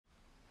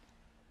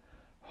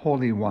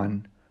Holy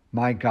One,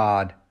 my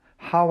God,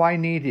 how I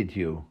needed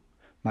you.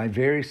 My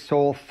very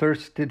soul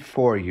thirsted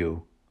for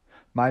you.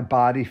 My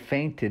body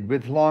fainted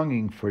with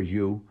longing for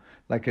you,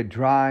 like a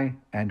dry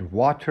and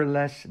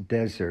waterless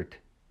desert.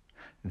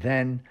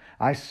 Then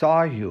I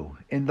saw you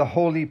in the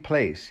holy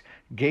place,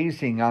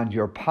 gazing on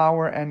your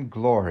power and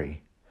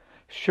glory.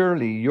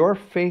 Surely your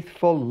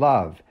faithful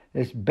love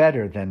is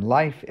better than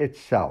life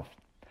itself.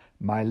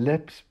 My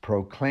lips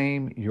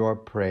proclaim your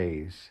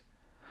praise.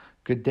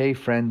 Good day,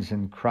 friends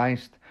in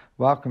Christ.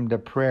 Welcome to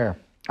prayer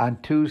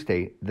on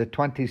Tuesday, the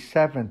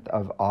 27th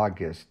of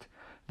August.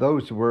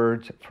 Those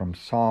words from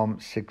Psalm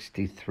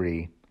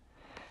 63.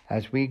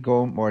 As we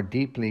go more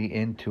deeply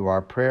into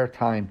our prayer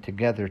time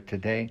together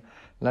today,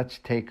 let's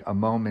take a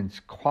moment's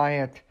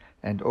quiet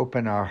and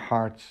open our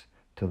hearts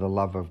to the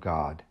love of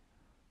God.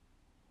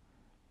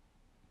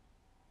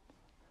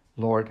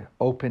 Lord,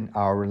 open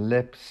our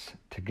lips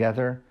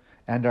together,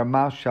 and our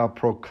mouth shall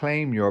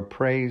proclaim your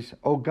praise.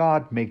 O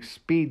God, make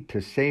speed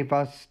to save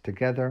us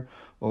together.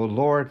 O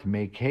Lord,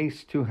 make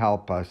haste to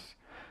help us.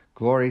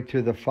 Glory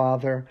to the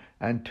Father,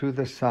 and to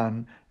the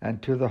Son, and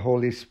to the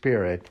Holy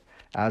Spirit,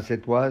 as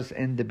it was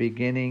in the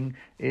beginning,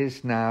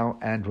 is now,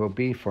 and will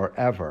be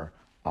forever.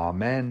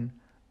 Amen.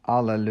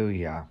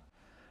 Alleluia.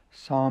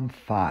 Psalm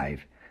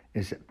 5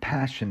 is a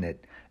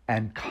passionate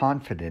and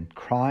confident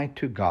cry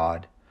to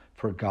God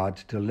for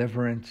God's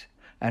deliverance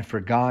and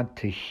for God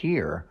to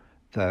hear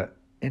the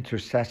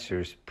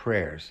intercessor's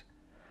prayers.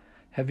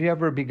 Have you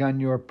ever begun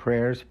your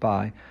prayers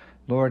by,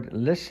 Lord,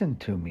 listen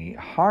to me,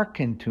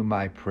 hearken to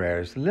my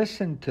prayers,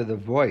 listen to the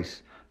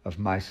voice of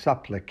my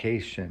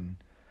supplication?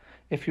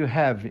 If you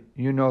have,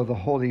 you know the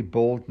holy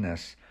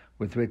boldness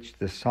with which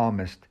the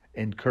psalmist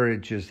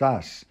encourages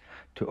us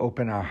to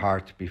open our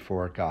hearts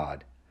before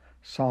God.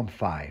 Psalm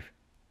 5.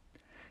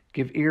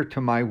 Give ear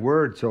to my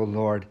words, O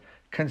Lord.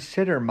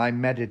 Consider my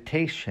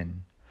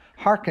meditation.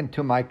 Hearken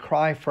to my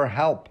cry for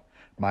help,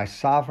 my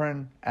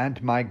sovereign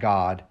and my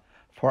God,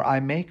 for I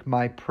make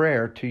my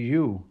prayer to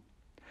you.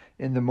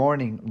 In the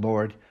morning,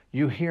 Lord,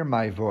 you hear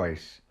my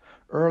voice.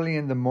 Early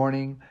in the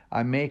morning,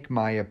 I make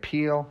my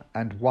appeal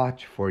and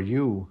watch for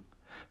you.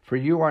 For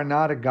you are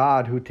not a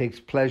God who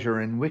takes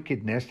pleasure in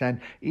wickedness,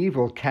 and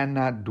evil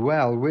cannot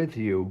dwell with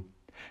you.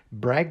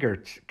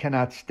 Braggarts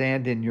cannot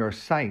stand in your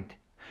sight.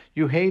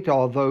 You hate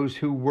all those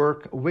who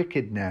work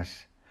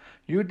wickedness.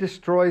 You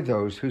destroy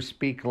those who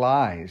speak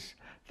lies.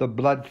 The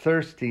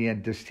bloodthirsty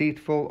and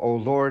deceitful, O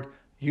Lord,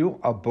 you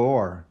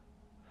abhor.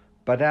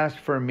 But as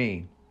for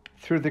me,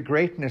 through the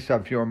greatness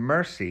of your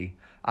mercy,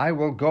 I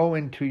will go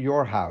into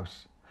your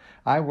house.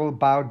 I will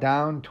bow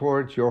down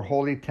towards your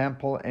holy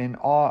temple in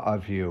awe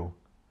of you.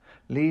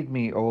 Lead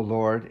me, O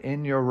Lord,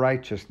 in your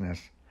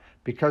righteousness.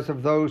 Because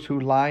of those who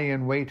lie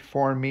in wait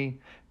for me,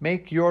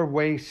 make your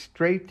way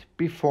straight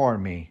before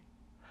me.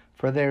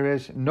 For there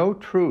is no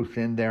truth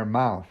in their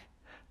mouth.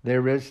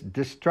 There is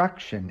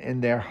destruction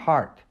in their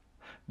heart.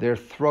 Their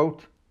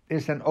throat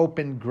is an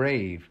open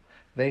grave.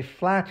 They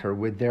flatter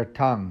with their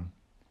tongue.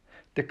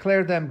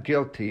 Declare them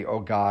guilty, O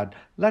God.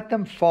 Let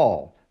them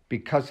fall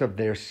because of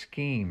their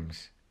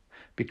schemes.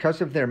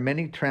 Because of their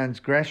many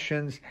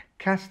transgressions,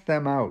 cast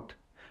them out,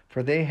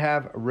 for they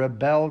have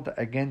rebelled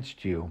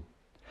against you.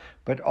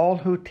 But all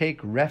who take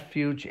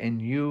refuge in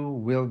you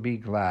will be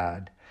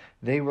glad.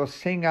 They will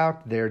sing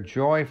out their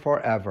joy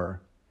forever.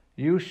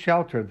 You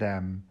shelter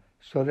them,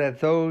 so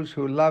that those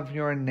who love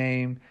your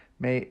name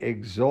may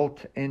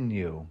exult in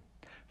you.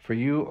 For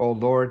you, O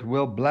Lord,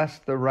 will bless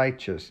the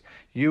righteous.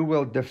 You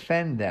will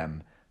defend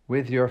them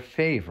with your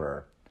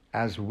favor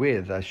as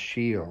with a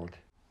shield.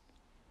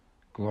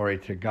 Glory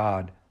to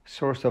God,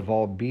 source of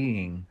all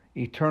being,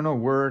 eternal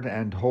Word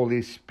and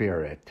Holy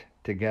Spirit,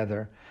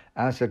 together,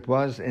 as it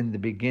was in the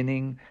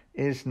beginning,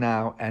 is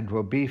now, and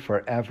will be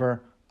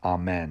forever.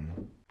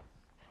 Amen.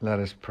 Let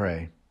us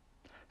pray.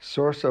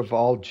 Source of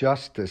all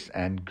justice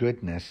and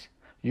goodness,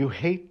 you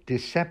hate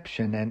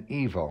deception and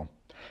evil.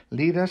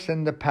 Lead us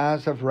in the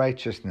paths of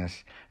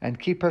righteousness, and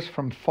keep us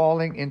from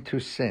falling into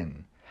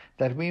sin,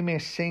 that we may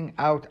sing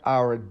out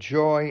our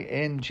joy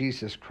in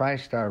Jesus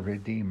Christ our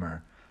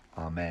Redeemer.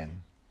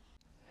 Amen.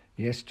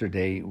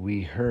 Yesterday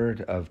we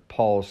heard of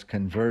Paul's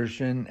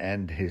conversion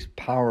and his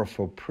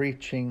powerful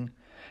preaching.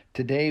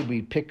 Today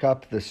we pick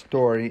up the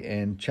story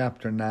in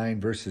chapter 9,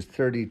 verses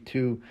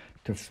 32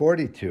 to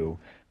 42.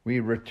 We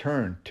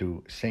return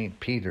to St.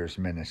 Peter's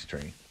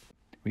ministry.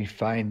 We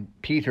find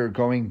Peter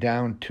going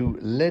down to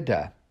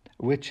Lydda,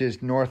 which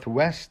is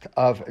northwest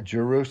of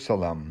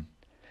Jerusalem.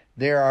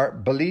 There are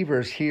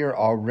believers here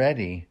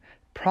already,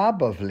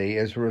 probably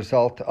as a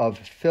result of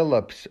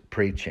Philip's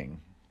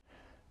preaching.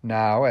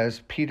 Now,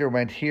 as Peter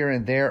went here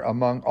and there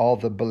among all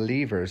the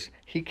believers,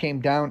 he came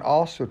down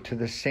also to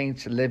the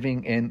saints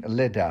living in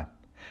Lydda.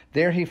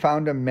 There he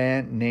found a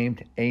man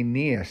named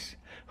Aeneas,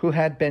 who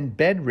had been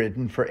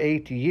bedridden for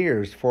 8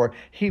 years, for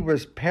he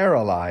was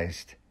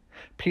paralyzed.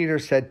 Peter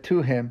said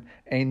to him,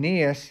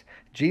 Aeneas,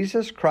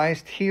 Jesus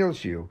Christ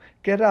heals you.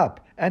 Get up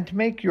and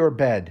make your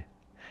bed.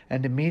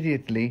 And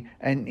immediately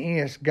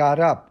Aeneas got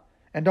up,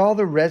 and all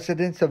the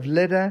residents of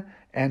Lydda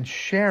and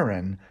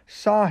Sharon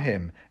saw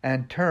him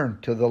and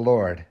turned to the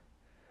Lord.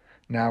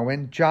 Now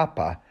in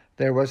Joppa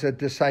there was a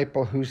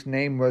disciple whose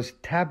name was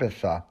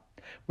Tabitha,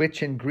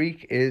 which in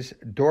Greek is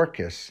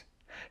Dorcas.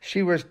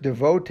 She was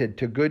devoted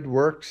to good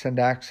works and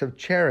acts of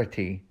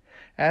charity.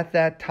 At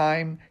that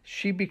time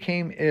she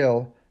became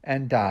ill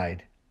and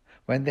died.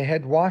 When they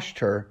had washed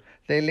her,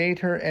 they laid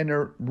her in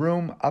a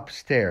room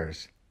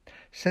upstairs.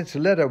 Since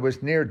Lydda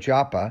was near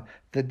Joppa,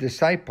 the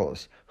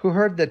disciples, who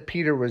heard that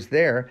Peter was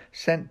there,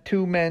 sent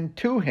 2 men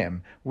to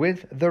him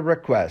with the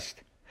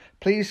request,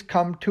 "Please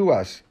come to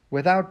us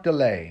without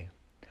delay."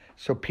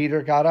 So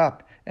Peter got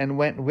up and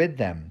went with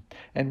them,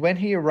 and when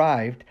he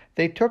arrived,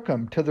 they took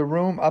him to the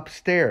room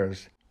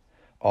upstairs.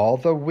 All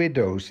the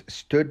widows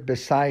stood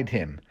beside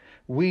him,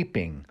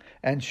 weeping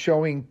and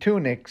showing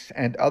tunics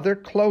and other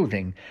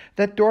clothing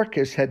that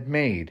Dorcas had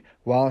made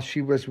while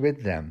she was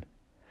with them.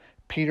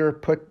 Peter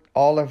put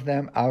all of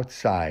them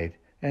outside,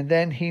 and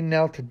then he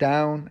knelt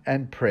down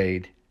and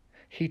prayed.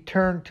 He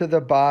turned to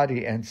the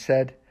body and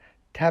said,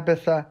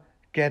 "Tabitha,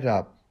 get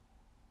up."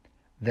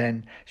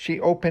 Then she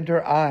opened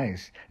her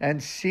eyes,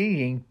 and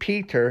seeing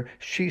Peter,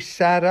 she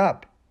sat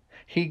up.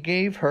 He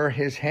gave her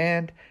his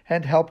hand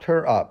and helped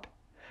her up.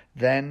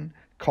 Then,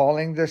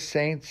 calling the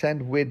saints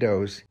and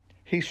widows,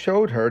 he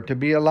showed her to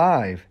be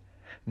alive.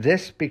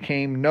 This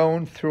became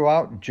known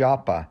throughout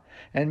Joppa,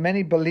 and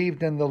many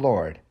believed in the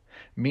Lord.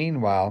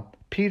 Meanwhile,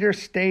 Peter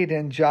stayed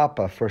in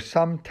Joppa for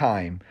some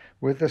time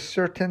with a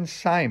certain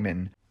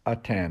Simon, a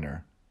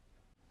tanner.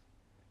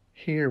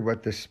 Hear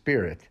what the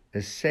Spirit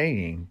is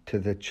saying to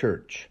the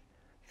church.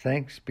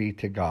 Thanks be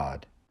to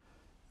God.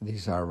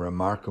 These are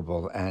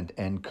remarkable and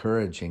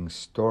encouraging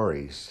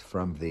stories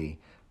from the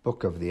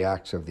book of the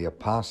Acts of the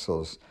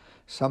Apostles.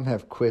 Some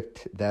have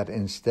quipped that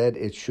instead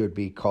it should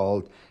be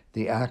called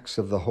the Acts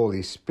of the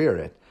Holy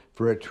Spirit,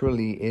 for it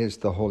truly is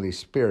the Holy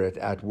Spirit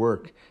at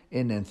work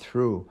in and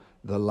through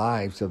the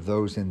lives of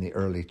those in the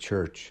early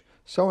church.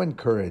 So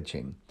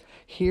encouraging.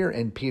 Here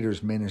in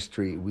Peter's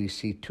ministry, we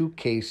see 2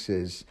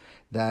 cases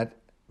that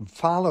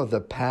follow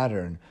the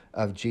pattern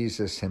of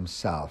Jesus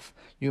himself.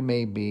 You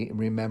may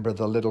remember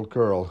the little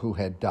girl who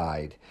had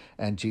died,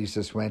 and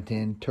Jesus went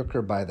in, took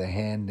her by the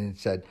hand, and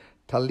said,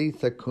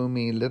 "Talitha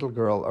cumi," little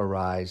girl,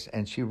 arise,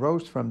 and she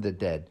rose from the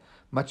dead,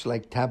 much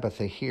like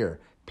Tabitha here,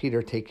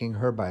 Peter taking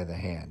her by the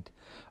hand.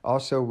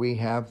 Also, we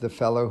have the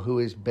fellow who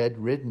is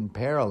bedridden,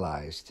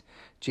 paralyzed.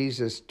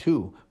 Jesus,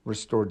 too,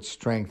 restored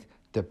strength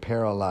to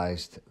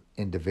paralyzed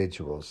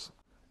individuals.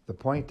 The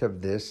point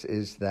of this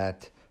is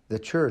that the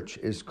church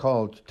is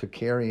called to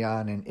carry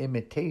on an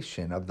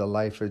imitation of the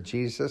life of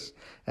Jesus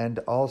and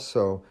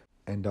also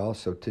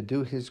to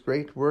do his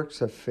great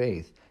works of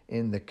faith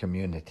in the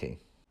community.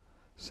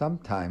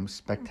 Sometimes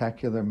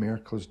spectacular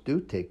miracles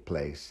do take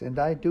place, and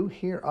I do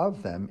hear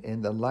of them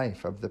in the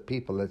life of the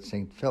people at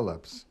St.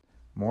 Philip's.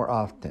 More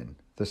often,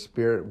 the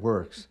Spirit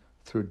works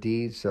through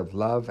deeds of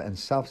love and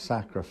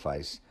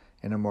self-sacrifice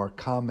in a more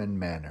common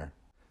manner.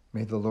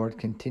 May the Lord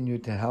continue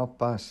to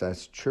help us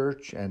as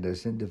church and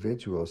as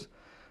individuals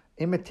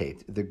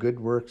imitate the good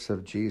works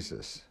of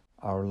Jesus,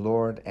 our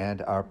Lord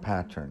and our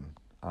Patron.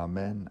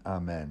 Amen,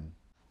 amen.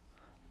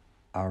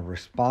 Our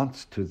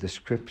response to the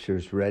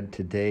scriptures read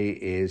today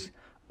is,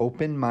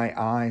 "Open my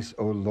eyes,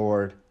 O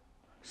Lord,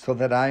 so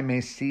that I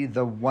may see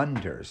the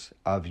wonders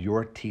of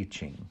your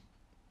teaching.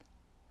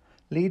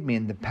 Lead me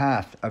in the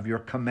path of your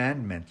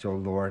commandments, O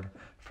Lord,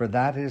 for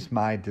that is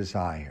my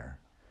desire."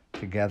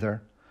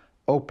 Together,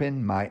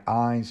 open my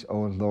eyes,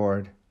 O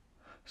Lord,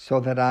 so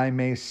that I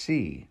may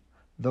see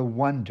the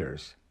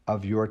wonders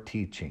of your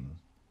teaching.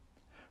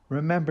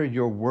 Remember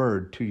your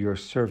word to your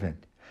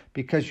servant,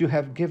 because you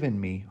have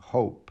given me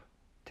hope.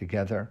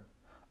 Together,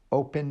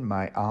 open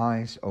my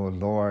eyes, O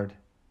Lord,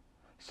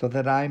 so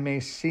that I may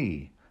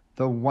see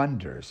the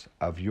wonders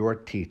of your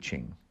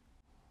teaching.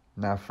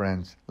 Now,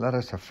 friends, let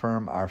us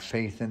affirm our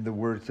faith in the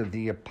words of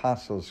the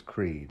Apostles'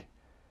 Creed.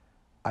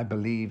 I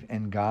believe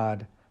in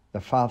God,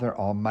 the Father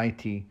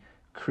Almighty,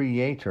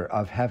 creator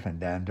of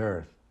heaven and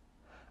earth.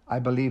 I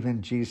believe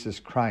in Jesus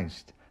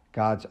Christ,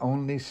 God's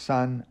only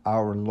Son,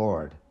 our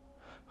Lord,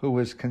 who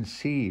was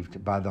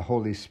conceived by the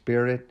Holy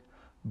Spirit,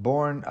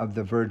 born of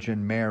the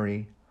Virgin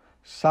Mary,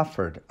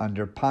 suffered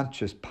under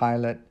Pontius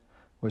Pilate,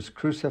 was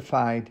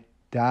crucified,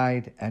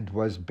 died, and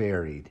was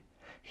buried.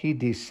 He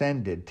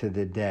descended to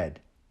the dead.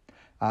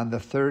 On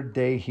the 3rd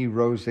day he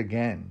rose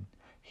again.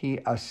 He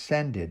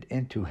ascended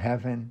into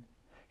heaven.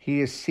 He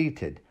is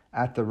seated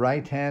at the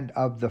right hand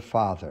of the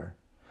Father,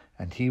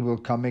 and he will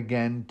come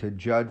again to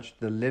judge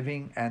the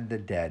living and the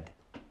dead.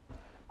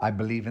 I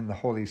believe in the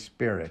Holy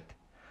Spirit,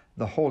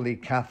 the Holy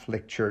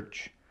Catholic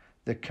Church,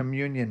 the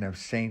communion of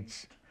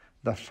saints,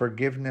 the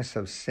forgiveness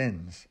of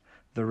sins,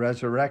 the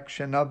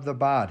resurrection of the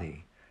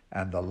body,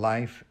 and the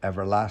life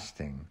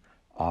everlasting.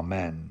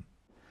 Amen.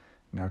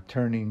 Now,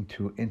 turning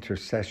to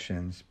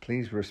intercessions,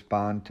 please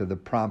respond to the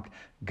prompt,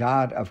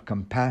 God of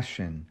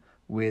compassion,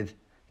 with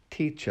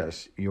 "Teach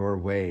us your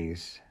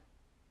ways."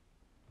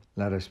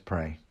 Let us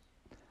pray.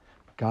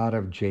 God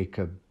of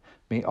Jacob,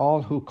 may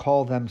all who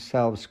call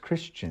themselves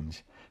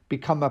Christians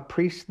become a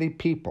priestly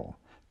people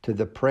to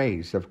the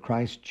praise of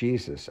Christ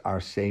Jesus, our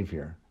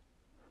Savior.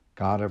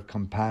 God of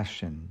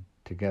compassion,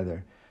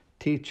 together,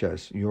 teach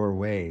us your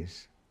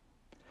ways.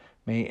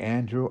 May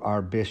Andrew,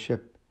 our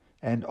bishop,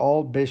 and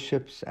all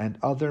bishops and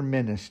other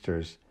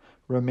ministers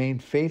remain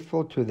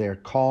faithful to their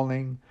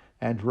calling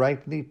and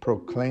rightly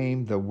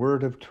proclaim the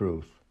word of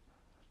truth.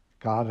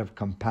 God of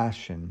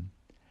compassion,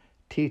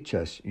 teach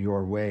us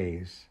your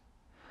ways.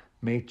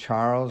 May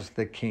Charles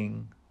the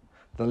King,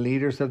 the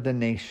leaders of the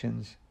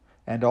nations,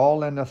 and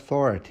all in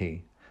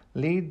authority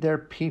lead their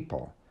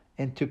people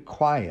into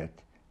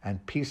quiet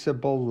and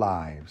peaceable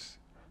lives.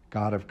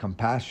 God of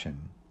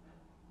compassion,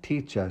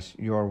 teach us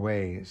your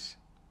ways.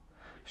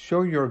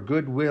 Show your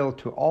good will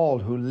to all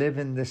who live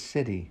in the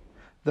city,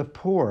 the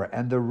poor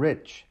and the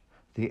rich,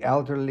 the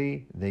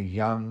elderly, the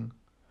young,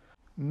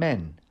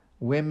 men,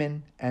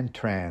 women, and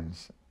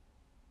trans.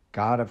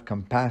 God of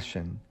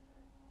compassion,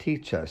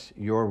 teach us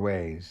your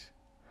ways.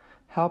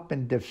 Help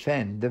and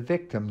defend the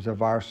victims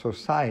of our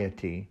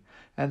society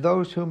and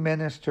those who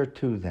minister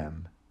to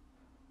them.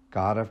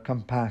 God of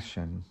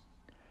compassion,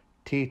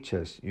 teach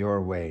us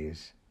your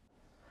ways.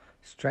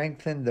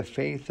 Strengthen the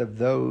faith of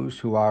those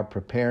who are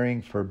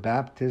preparing for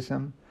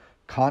baptism,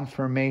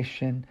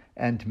 confirmation,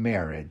 and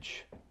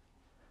marriage.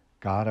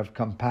 God of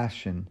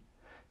compassion,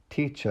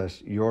 teach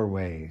us your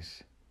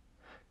ways.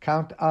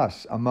 Count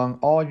us among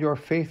all your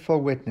faithful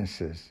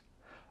witnesses,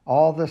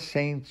 all the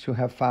saints who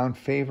have found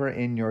favor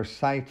in your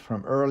sight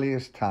from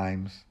earliest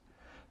times,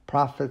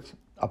 prophets,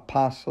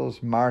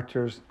 apostles,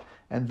 martyrs,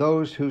 and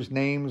those whose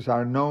names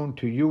are known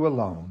to you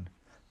alone.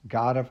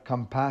 God of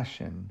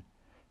compassion,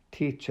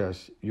 teach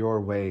us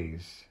your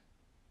ways.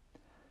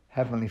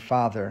 Heavenly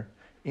Father,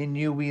 in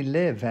you we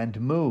live and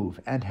move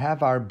and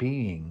have our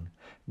being.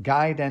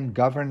 Guide and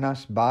govern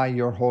us by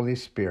your Holy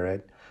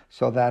Spirit,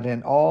 so that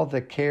in all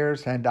the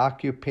cares and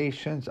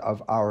occupations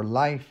of our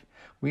life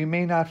we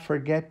may not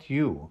forget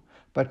you,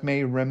 but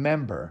may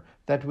remember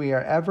that we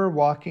are ever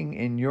walking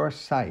in your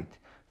sight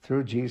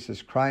through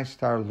Jesus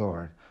Christ our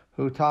Lord,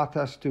 who taught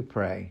us to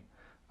pray,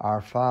 Our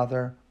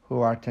Father,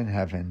 who art in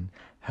heaven,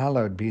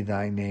 hallowed be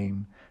thy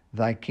name.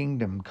 Thy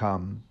kingdom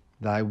come,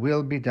 thy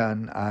will be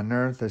done on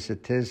earth as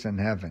it is in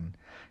heaven.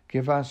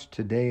 Give us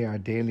today our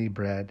daily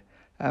bread,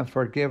 and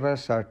forgive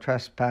us our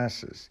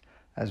trespasses,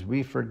 as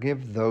we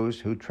forgive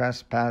those who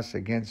trespass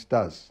against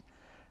us.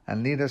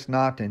 And lead us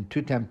not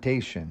into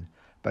temptation,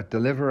 but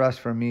deliver us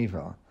from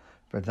evil.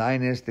 For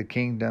thine is the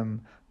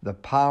kingdom, the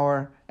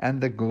power,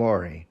 and the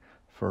glory,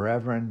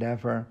 forever and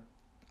ever.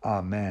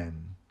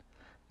 Amen.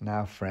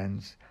 Now,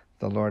 friends,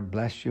 the Lord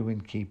bless you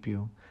and keep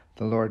you.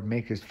 The Lord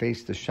make his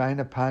face to shine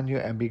upon you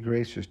and be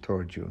gracious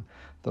toward you.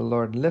 The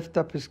Lord lift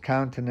up his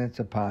countenance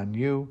upon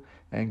you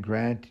and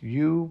grant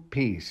you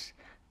peace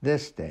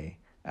this day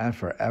and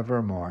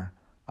forevermore.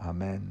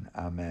 Amen.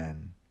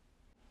 Amen.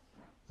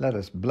 Let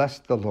us bless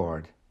the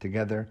Lord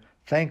together.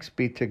 Thanks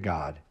be to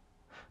God.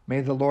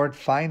 May the Lord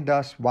find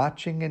us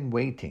watching and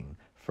waiting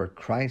for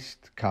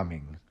Christ's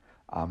coming.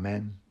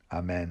 Amen.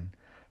 Amen.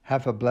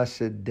 Have a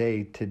blessed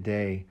day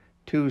today,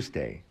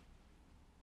 Tuesday.